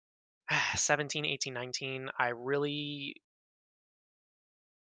 17, 18, 19, I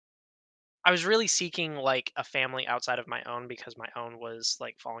was really seeking like a family outside of my own because my own was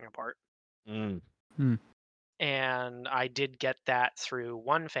like falling apart. Mm. Hmm. And I did get that through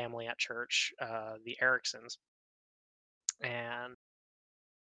one family at church, the Ericksons. And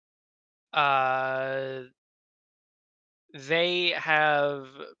uh, they have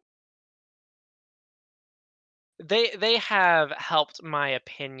they have helped my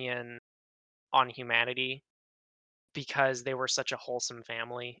opinion on humanity because they were such a wholesome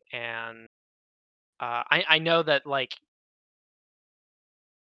family. And I know that like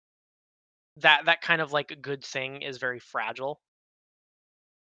that kind of like a good thing is very fragile,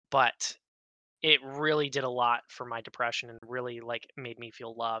 but it really did a lot for my depression and really like made me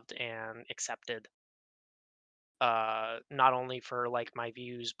feel loved and accepted, not only for like my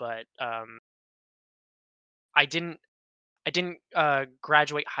views, but I didn't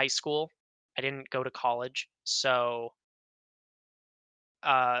graduate high school. I didn't go to college, so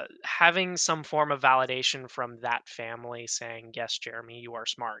having some form of validation from that family saying, "Yes, Jeremy, you are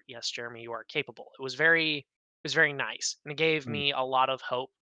smart. Yes, Jeremy, you are capable." It was very nice, and it gave Mm. me a lot of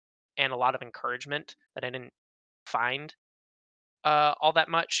hope and a lot of encouragement that I didn't find all that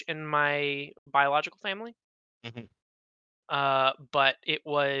much in my biological family. Mhm. But it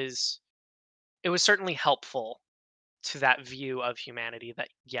was certainly helpful to that view of humanity that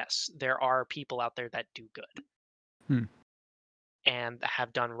yes, there are people out there that do good Hmm. and that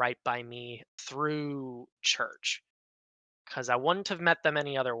have done right by me through church, because I wouldn't have met them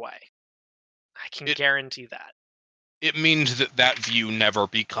any other way. I can It guarantee that. it means that that view never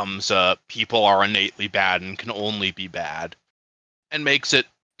becomes people are innately bad and can only be bad, and makes it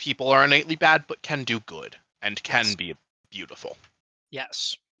people are innately bad but can do good and can Yes. be beautiful.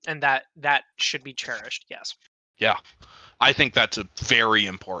 Yes. And that should be cherished. Yes. Yeah, I think that's a very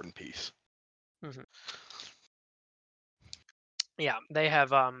important piece. Hmm. Yeah, they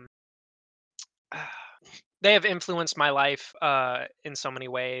have influenced my life in so many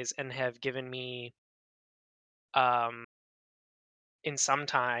ways and have given me um in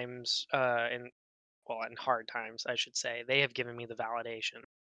sometimes in hard times, I should say, they have given me the validation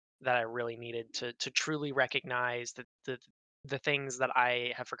that I really needed to truly recognize that the things that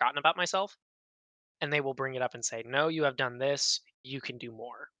I have forgotten about myself, and they will bring it up and say, "No, you have done this. You can do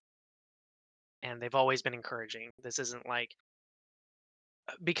more." And they've always been encouraging. This isn't like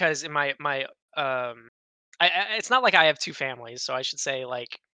because in my it's not like I have two families, so I should say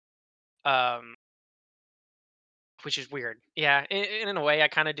like um which is weird. Yeah, in a way I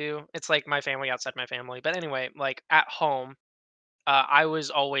kind of do. It's like my family outside my family. But anyway, like at home, I was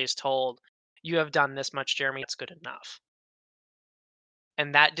always told, "You have done this much, Jeremy. That's good enough."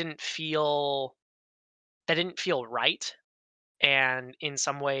 And that didn't feel right. And in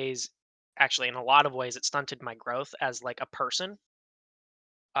some ways, actually, in a lot of ways, it stunted my growth as like a person.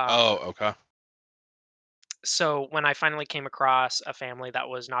 Oh, Um, okay. so when I finally came across a family that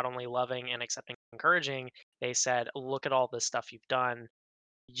was not only loving and accepting, and encouraging, they said, "Look at all this stuff you've done.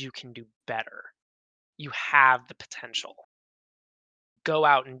 You can do better. You have the potential. Go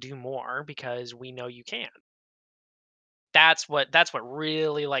out and do more because we know you can." That's what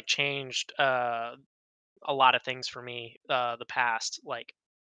really like changed a lot of things for me the past like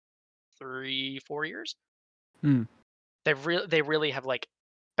 3 4 years. Hmm. They really have like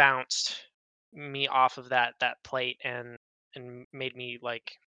bounced me off of that plate and made me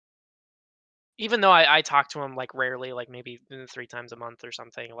like, even though I talk to them like rarely, like maybe 3 times a month or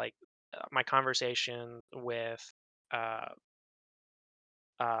something, like my conversation with uh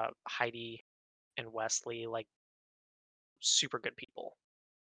Heidi and Wesley, like super good people.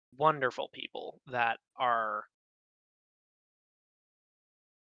 wonderful people that are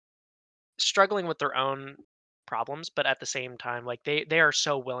struggling with their own problems, but at the same time, like they are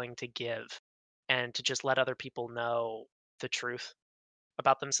so willing to give and to just let other people know the truth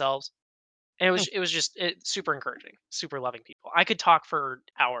about themselves. And it was super encouraging, super loving people. I could talk for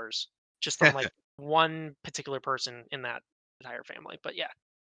hours just on like one particular person in that entire family. But yeah,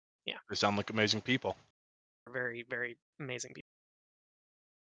 They sound like amazing people. very, very amazing people.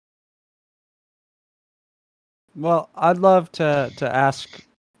 Well, I'd love to ask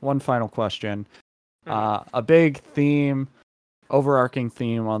one final question. Mhm. A big theme, overarching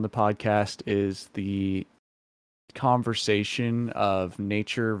theme on the podcast is the conversation of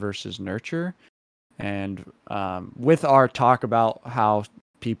nature versus nurture. And with our talk about how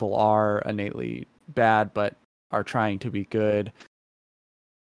people are innately bad but are trying to be good,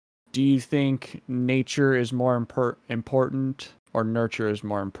 do you think nature is more important or nurture is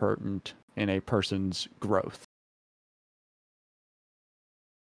more important in a person's growth?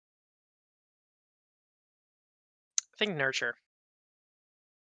 I think nurture.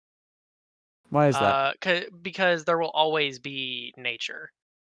 Why is that? Because there will always be nature.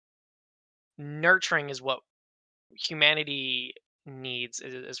 Nurturing is what humanity needs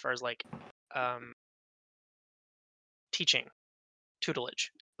as far as like um, teaching,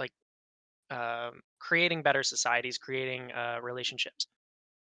 tutelage, like creating better societies, creating relationships.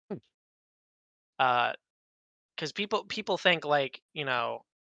 Because people think like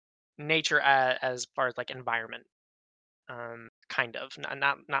nature as far as like environment, kind of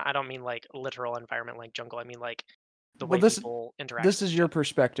not. I don't mean like literal environment like jungle. I mean like the Well, way this people interact this with is each your other.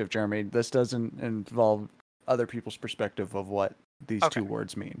 perspective, Jeremy. This doesn't involve other people's perspective of what these Okay, two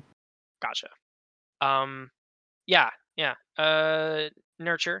words mean. gotcha. Um, yeah, yeah.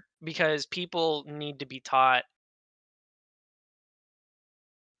 Nurture, because people need to be taught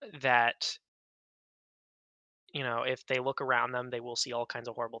that if they look around them, they will see all kinds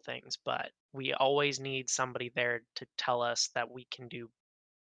of horrible things. But we always need somebody there to tell us that we can do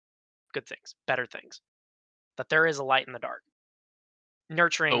good things, better things, that there is a light in the dark. Oh,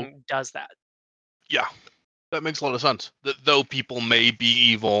 Nurturing does that. yeah, that makes a lot of sense. That though people may be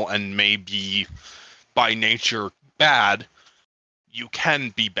evil and may be by nature bad, you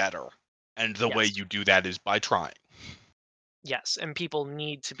can be better. And the way Yes. you do that is by trying. Yes, and people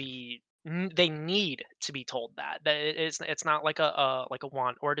need to be they need to be told that it's not like a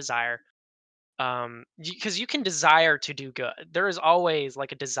want or a desire. Because you can desire to do good. There is always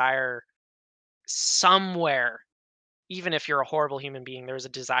like a desire somewhere, even if you're a horrible human being, there's a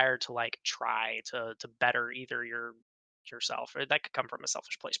desire to like try to better either yourself, or that could come from a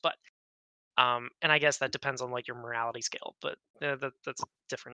selfish place. But and I guess that depends on like your morality scale, but that's a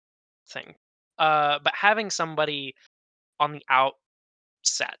different thing. But having somebody on the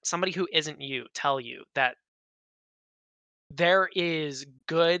outset, somebody who isn't you, tell you that there is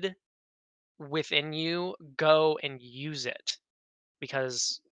good within you, go and use it,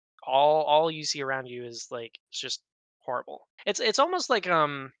 because all you see around you is like it's just horrible. It's almost like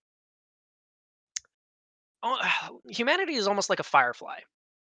humanity is almost like a firefly,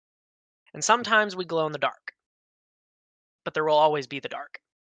 and sometimes we glow in the dark, but there will always be the dark.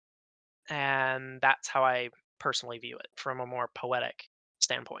 And that's how I personally view it from a more poetic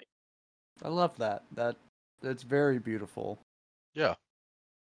standpoint. I love that. That's very beautiful. Yeah.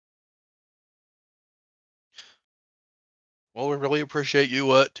 Well, we really appreciate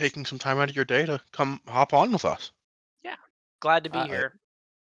you taking some time out of your day to come hop on with us. Yeah, glad to be I here.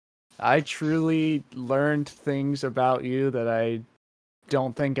 I truly learned things about you that I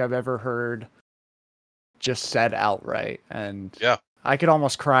don't think I've ever heard just said outright, and Yeah. I could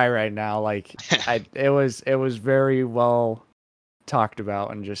almost cry right now. Like it was very well talked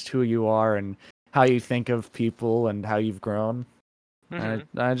about, and just who you are and how you think of people and how you've grown. And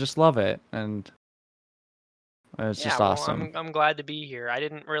Hmm. I just love it, and it's Yeah, just well, awesome. I'm glad to be here. I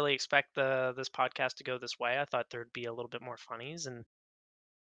didn't really expect this podcast to go this way. I thought there'd be a little bit more funnies, and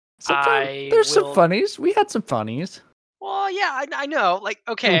Sometimes I there's some will. funnies. We had some funnies. Well, yeah, I know. Like,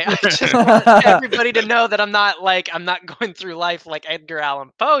 okay, I just want everybody to know that I'm not going through life like Edgar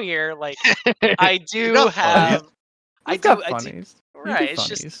Allan Poe here. Like, I You do got funny. have, You've got I do. funnies. You do Right. It's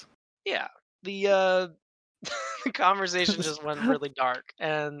just, funnies. yeah. The the conversation just went really dark,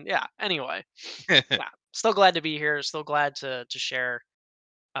 and yeah. Anyway, yeah. Still glad to be here. Still glad to share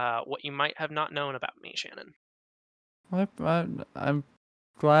what you might have not known about me, Shannon. I'm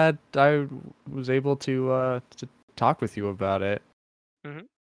glad I was able to talk with you about it. Hmm.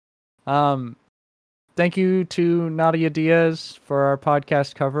 Um, thank you to Nadia Diaz for our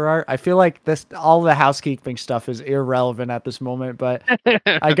podcast cover art. I feel like all the housekeeping stuff is irrelevant at this moment, but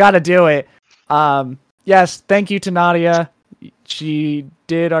I got to do it. Yes, thank you to Nadia. She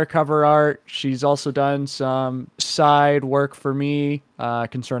did our cover art. She's also done some side work for me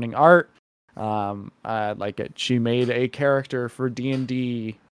concerning art. She made a character for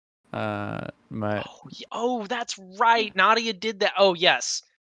D&D. Oh, that's right. Nadia did that. Oh, yes.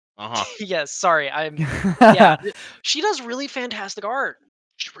 Yes, sorry. Yeah. She does really fantastic art.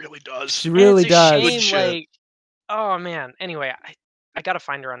 She really does. She really does. It's a shame, like, oh man. Anyway, I gotta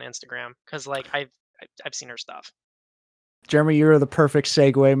find her on Instagram because like I've seen her stuff. Jeremy, you're the perfect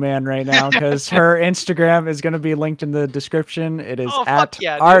segue man right now because her Instagram is going to be linked in the description. It is at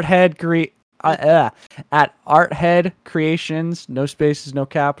Arthead Creations, no spaces, no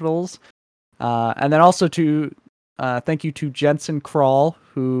capitals. And then also thank you to Jensen Kral,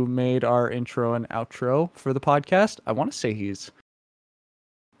 who made our intro and outro for the podcast. I want to say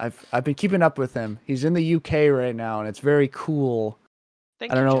I've been keeping up with him. He's in the UK right now, and it's very cool. I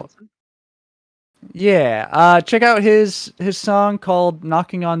don't know. Jensen. Yeah, check out his song called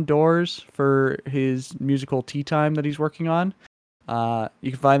 "Knocking on Doors" for his musical Tea Time that he's working on.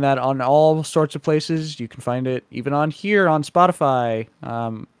 You can find that on all sorts of places. You can find it even on here on Spotify,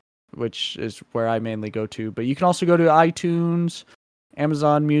 which is where I mainly go to. But you can also go to iTunes,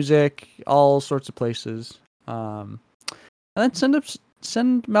 Amazon Music, all sorts of places. And then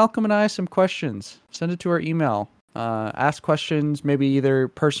send Malcolm and I some questions. Send it to our email. Ask questions, maybe either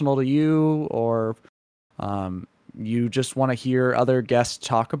personal to you or you just want to hear other guests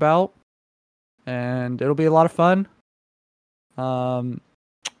talk about, and it'll be a lot of fun.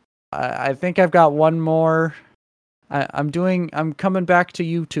 I think I've got one more. I'm coming back to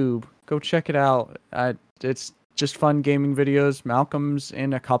YouTube. Go check it out. It's just fun gaming videos. Malcolm's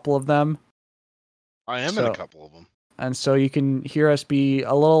in a couple of them. I am in a couple of them. And so you can hear us be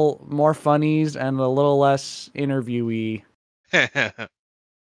a little more funnies and a little less interviewee.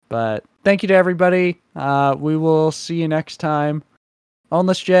 But thank you to everybody. We will see you next time.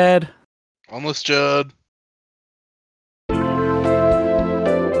 Onless Jed. Onless Judd.